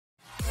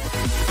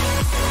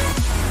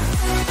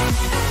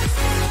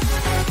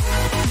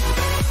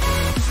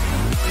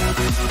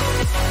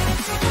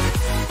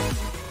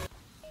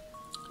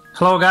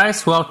Hello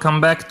guys, welcome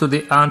back to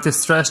the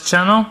Anti-Stress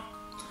channel.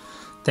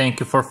 Thank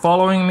you for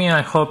following me.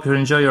 I hope you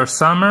enjoy your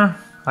summer.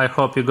 I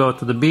hope you go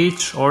to the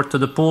beach or to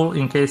the pool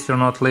in case you're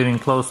not living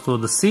close to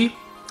the sea,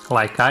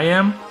 like I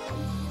am.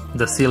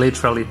 The sea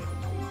literally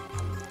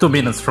 2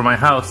 minutes from my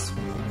house.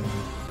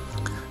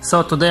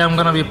 So today I'm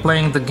gonna be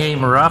playing the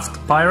game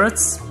RAFT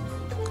Pirates,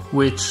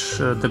 which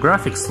the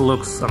graphics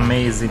looks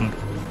amazing.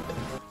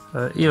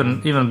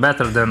 Even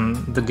better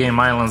than the game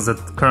Islands that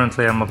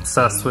currently I'm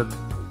obsessed with.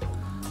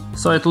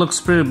 So it looks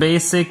pretty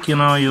basic, you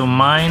know, you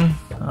mine.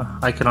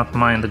 I cannot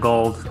mine the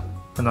gold,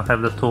 I don't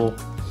have the tool.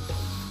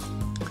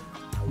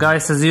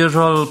 Guys, as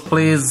usual,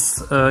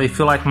 please, if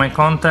you like my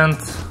content,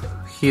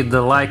 hit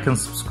the like and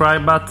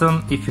subscribe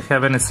button. If you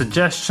have any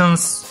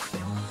suggestions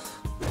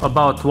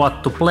about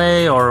what to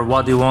play or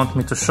what you want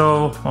me to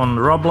show on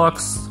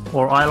Roblox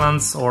or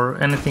Islands or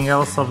anything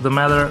else of the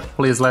matter,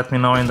 please let me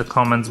know in the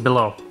comments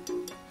below.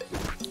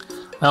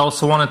 I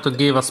also wanted to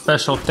give a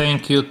special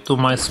thank you to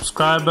my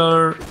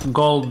subscriber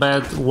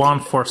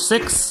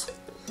Goldbed146.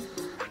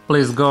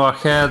 Please go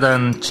ahead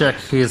and check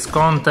his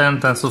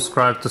content and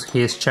subscribe to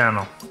his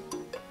channel.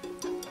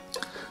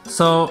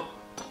 So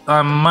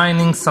I'm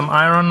mining some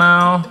iron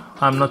now.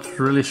 I'm not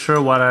really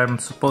sure what I'm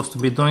supposed to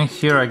be doing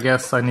here. I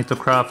guess I need to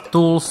craft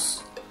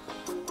tools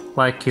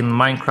like in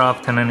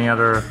Minecraft and any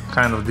other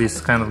kind of this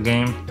kind of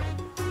game.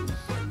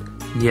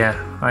 Yeah,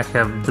 I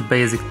have the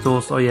basic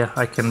tools. Oh yeah,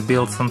 I can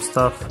build some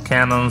stuff.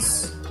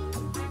 Cannons,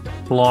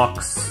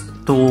 blocks,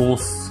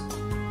 tools.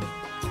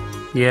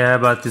 Yeah,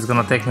 but it's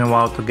gonna take me a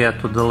while to get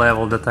to the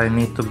level that I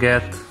need to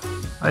get.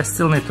 I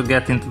still need to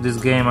get into this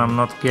game. I'm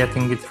not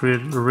getting it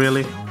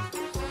really.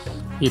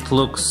 It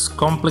looks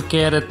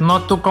complicated,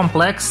 not too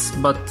complex,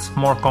 but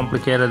more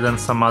complicated than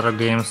some other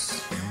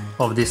games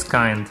of this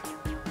kind.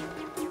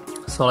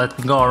 So let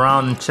me go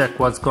around and check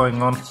what's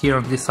going on here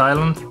on this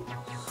island.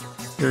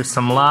 There's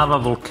some lava,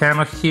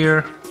 volcano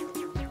here.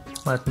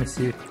 Let me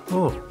see.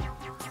 Oh,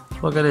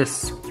 look at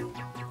this.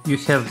 You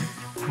have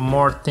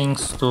more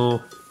things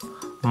to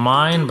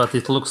mine, but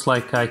it looks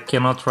like I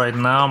cannot right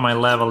now. My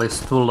level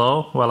is too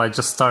low. Well, I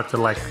just started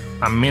like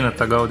a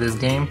minute ago this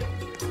game.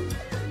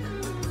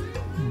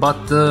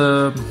 But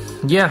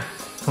yeah,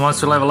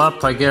 once you level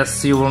up, I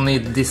guess you will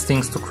need these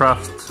things to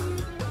craft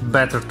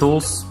better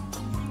tools.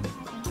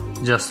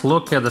 Just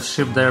look at the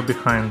ship there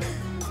behind.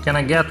 Can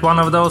I get one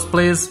of those,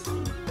 please?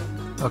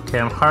 Okay,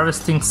 I'm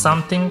harvesting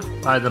something.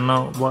 I don't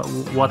know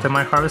what am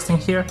I harvesting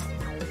here?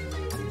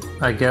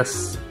 I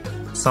guess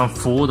some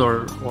food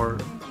or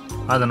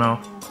I don't know.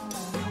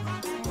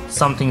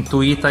 Something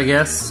to eat, I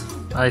guess.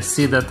 I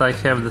see that I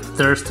have the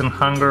thirst and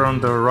hunger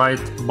on the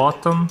right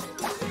bottom.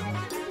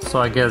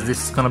 So I guess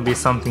this is gonna be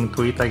something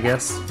to eat, I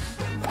guess.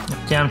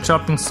 Okay, I'm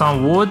chopping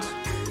some wood.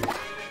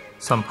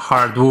 Some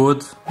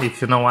hardwood,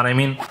 if you know what I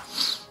mean.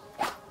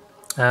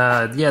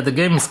 Yeah, the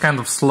game is kind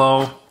of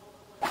slow.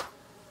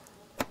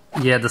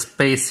 Yeah, the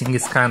spacing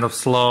is kind of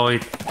slow.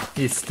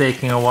 It's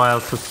taking a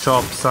while to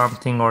chop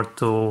something or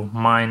to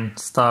mine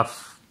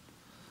stuff.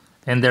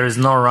 And there is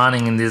no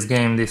running in this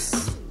game. This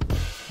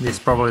is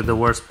probably the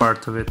worst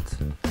part of it.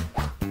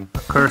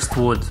 Cursed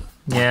wood.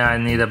 Yeah, I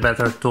need a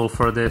better tool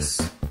for this.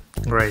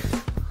 Great.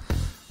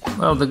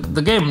 Well,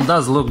 the game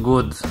does look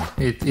good.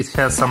 It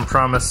has some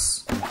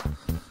promise.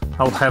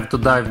 I'll have to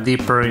dive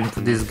deeper into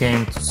this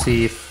game to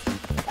see if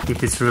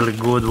it's really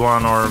good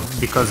one, or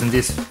because in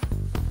this,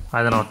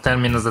 I don't know, 10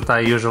 minutes that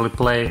I usually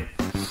play,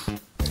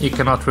 you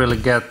cannot really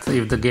get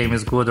if the game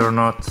is good or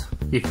not,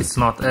 if it's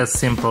not as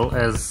simple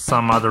as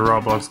some other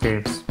Roblox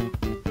games.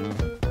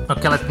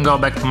 Okay, let me go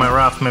back to my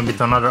raft, maybe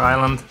to another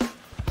island.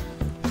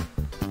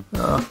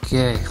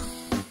 Okay.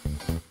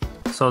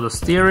 So the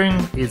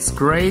steering, it's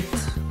great.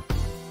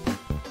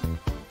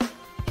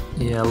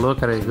 Yeah,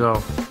 look at it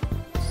go.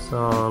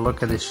 So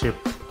look at this ship.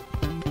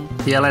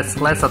 Yeah, let's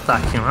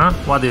attack him, huh?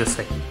 What do you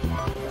say?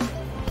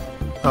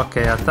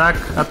 Okay, attack,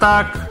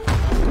 attack!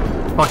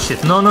 Oh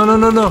shit, no,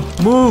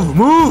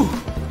 move!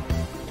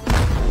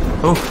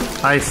 Oh,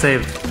 I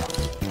saved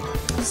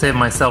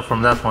myself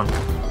from that one.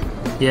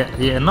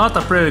 Yeah, not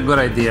a pretty good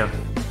idea.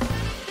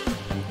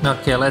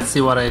 Okay, let's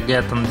see what I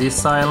get on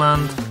this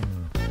island.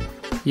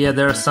 Yeah,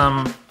 there are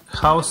some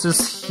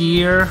houses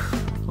here.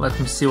 Let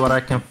me see what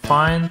I can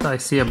find. I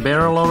see a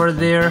barrel over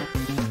there.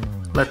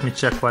 Let me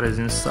check what is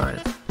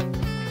inside.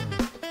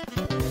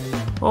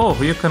 Oh,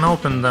 you can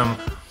open them.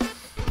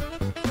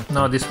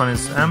 No, this one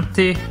is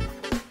empty.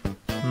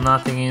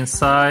 Nothing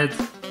inside.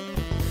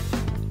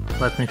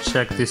 Let me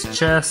check this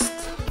chest.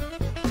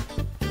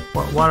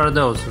 What are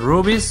those?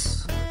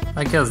 Rubies?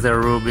 I guess they're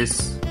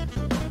rubies.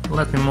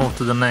 Let me move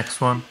to the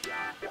next one.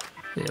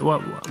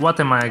 What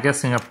am I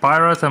guessing? A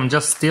pirate? I'm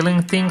just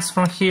stealing things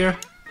from here.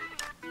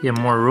 Yeah,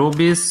 more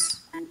rubies.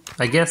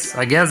 I guess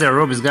they're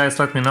rubies, guys.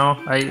 Let me know.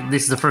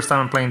 This is the first time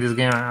I'm playing this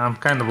game. I'm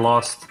kind of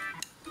lost.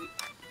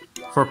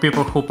 For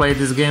people who play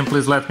this game,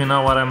 please let me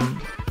know what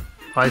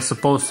I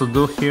supposed to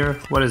do here.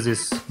 What is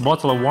this?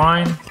 Bottle of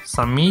wine?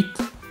 Some meat?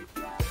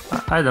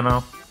 I don't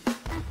know.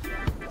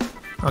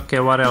 Okay,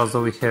 what else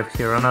do we have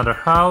here? Another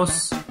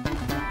house.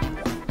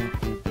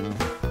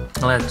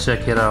 Let's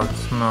check it out.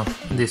 No,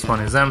 this one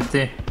is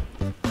empty.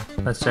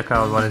 Let's check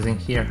out what is in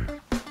here.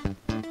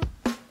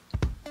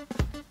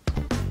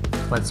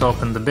 Let's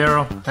open the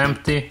barrel.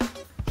 Empty.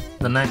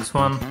 The next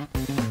one.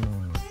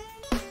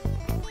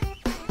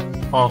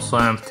 Also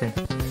empty.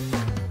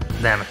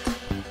 Damn it.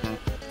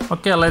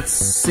 Okay, let's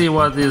see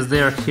what is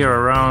there here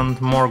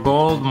around. More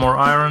gold, more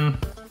iron,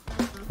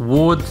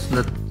 wood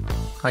that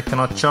I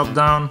cannot chop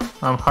down.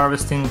 I'm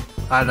harvesting.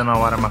 I don't know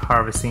what I'm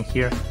harvesting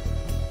here.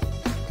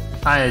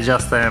 I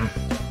just am.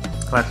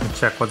 Let me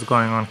check what's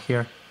going on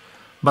here.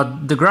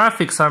 But the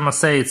graphics, I must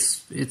say,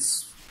 it's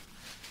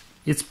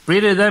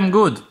pretty damn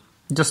good.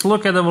 Just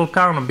look at the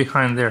volcano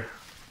behind there.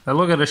 And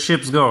look at the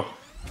ships go.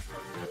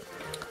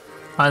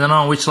 I don't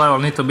know which level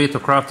I need to be to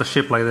craft a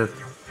ship like that.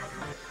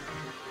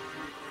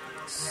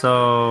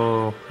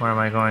 So, where am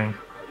I going?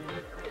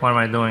 What am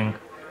I doing?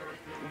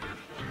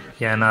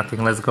 Yeah,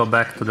 nothing. Let's go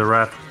back to the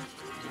raft.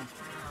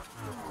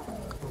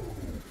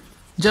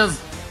 Just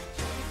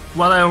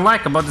what I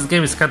like about this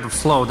game is kind of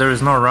slow. There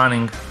is no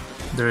running.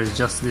 There is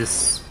just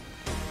this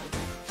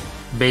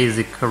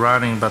basic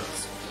running, but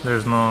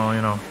there's no,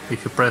 you know,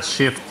 if you press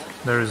shift,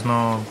 there is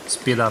no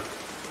speed up.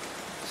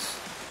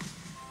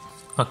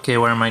 Okay,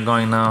 where am I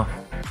going now?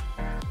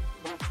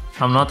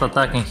 I'm not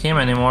attacking him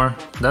anymore,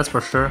 that's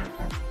for sure.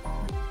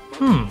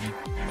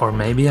 Or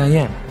maybe I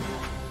am.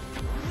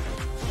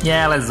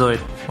 Yeah, let's do it.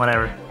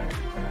 Whatever.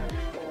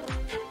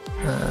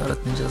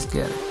 Let me just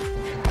get it.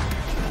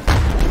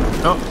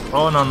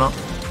 Oh no.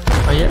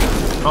 Oh yeah.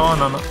 Oh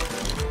no.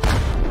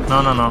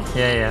 No.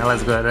 Yeah.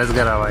 Let's go. Let's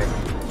get away.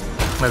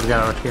 Let's get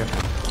out of here.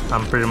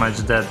 I'm pretty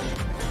much dead.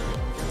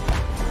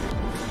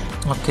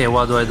 Okay,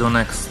 what do I do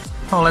next?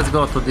 Oh, let's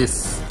go to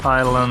this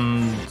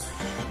island.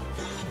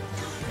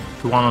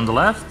 The one on the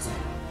left?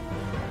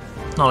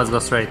 No, let's go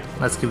straight.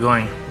 Let's keep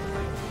going.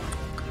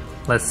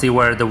 Let's see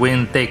where the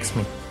wind takes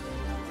me.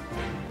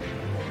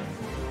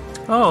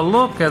 Oh,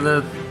 look at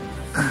the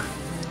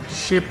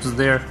ships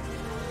there.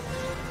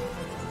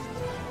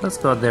 Let's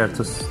go there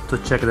to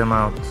check them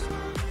out.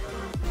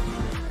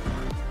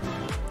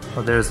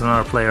 Oh, there's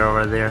another player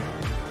over there.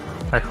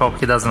 I hope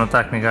he doesn't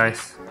attack me,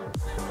 guys.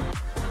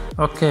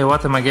 Okay,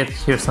 what am I getting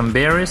here? Some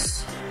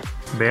berries.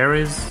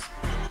 Berries.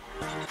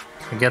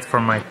 I get for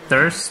my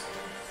thirst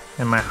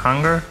and my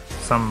hunger.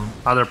 Some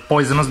other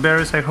poisonous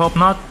berries, I hope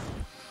not.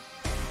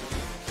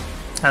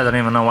 I don't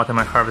even know what am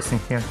I harvesting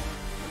here.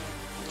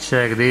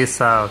 Check this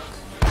out.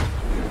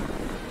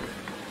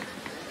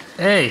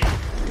 Hey!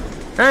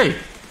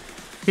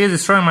 He's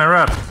destroying my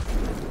raft.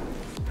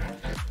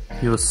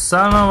 You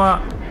son of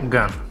a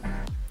gun.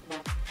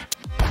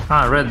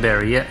 Ah, red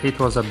berry. Yeah, it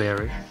was a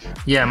berry.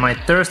 Yeah, my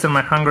thirst and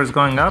my hunger is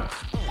going up.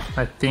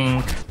 I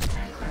think...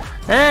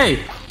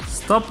 Hey!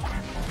 Stop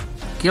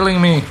killing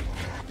me.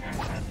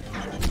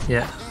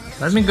 Yeah,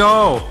 let me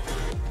go.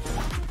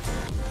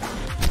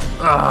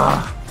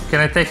 Can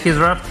I take his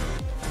raft?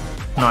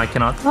 No, I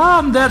cannot. Oh,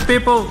 I'm dead,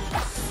 people.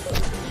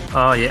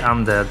 Oh yeah,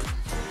 I'm dead.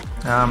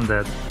 I'm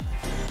dead.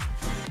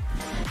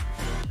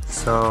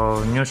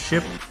 So, new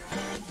ship.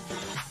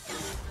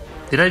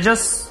 Did I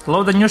just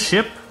load a new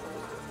ship?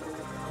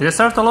 Did I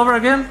start all over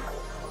again?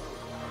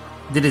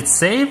 Did it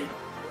save?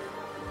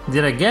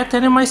 Did I get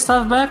any of my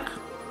stuff back?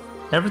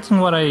 Everything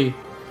what I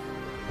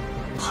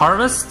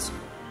harvest?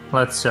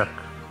 Let's check.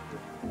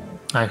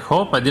 I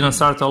hope I didn't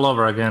start all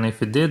over again.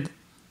 If it did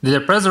I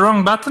press the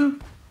wrong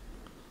button?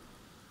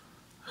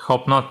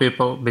 Hope not,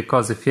 people,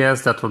 because if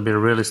yes, that would be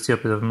really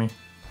stupid of me.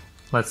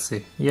 Let's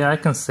see. Yeah, I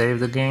can save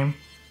the game.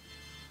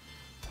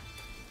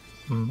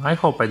 I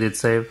hope I did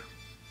save.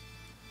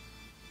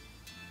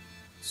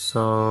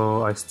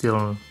 So I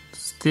still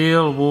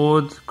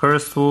wood,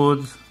 cursed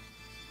wood.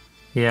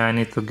 Yeah, I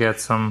need to get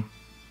some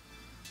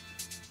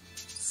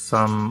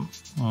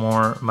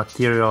more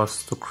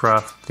materials to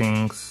craft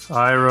things.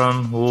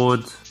 Iron,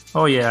 wood.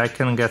 Oh yeah, I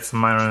can get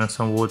some iron and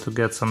some wood to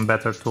get some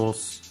better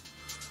tools.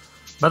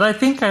 But I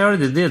think I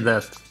already did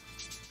that.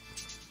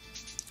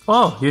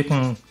 Oh, you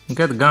can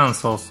get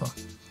guns also.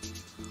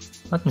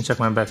 Let me check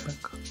my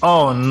backpack.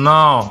 Oh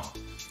no!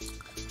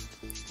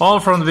 All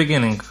from the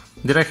beginning.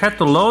 Did I have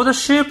to load the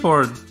ship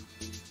or...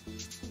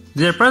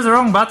 Did I press the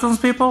wrong buttons,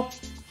 people?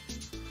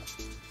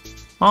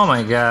 Oh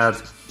my god.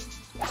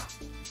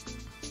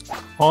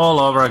 All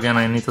over again,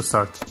 I need to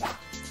start.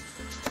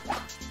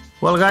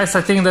 Well guys,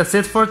 I think that's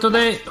it for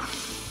today.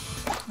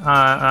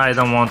 I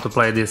don't want to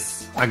play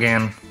this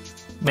again.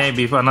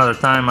 Maybe another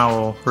time I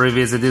will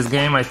revisit this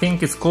game. I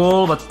think it's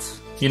cool, but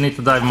you need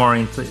to dive more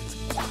into it.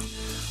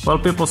 Well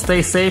people,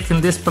 stay safe in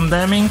this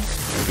pandemic.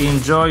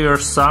 Enjoy your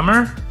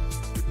summer.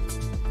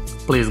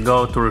 Please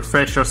go to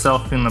refresh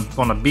yourself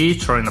on a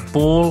beach or in a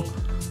pool.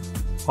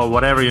 Or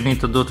whatever you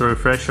need to do to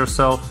refresh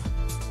yourself.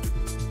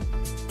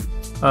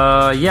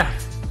 Yeah.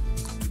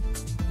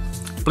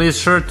 Please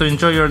sure to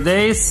enjoy your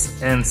days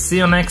and see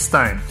you next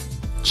time.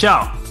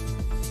 Ciao!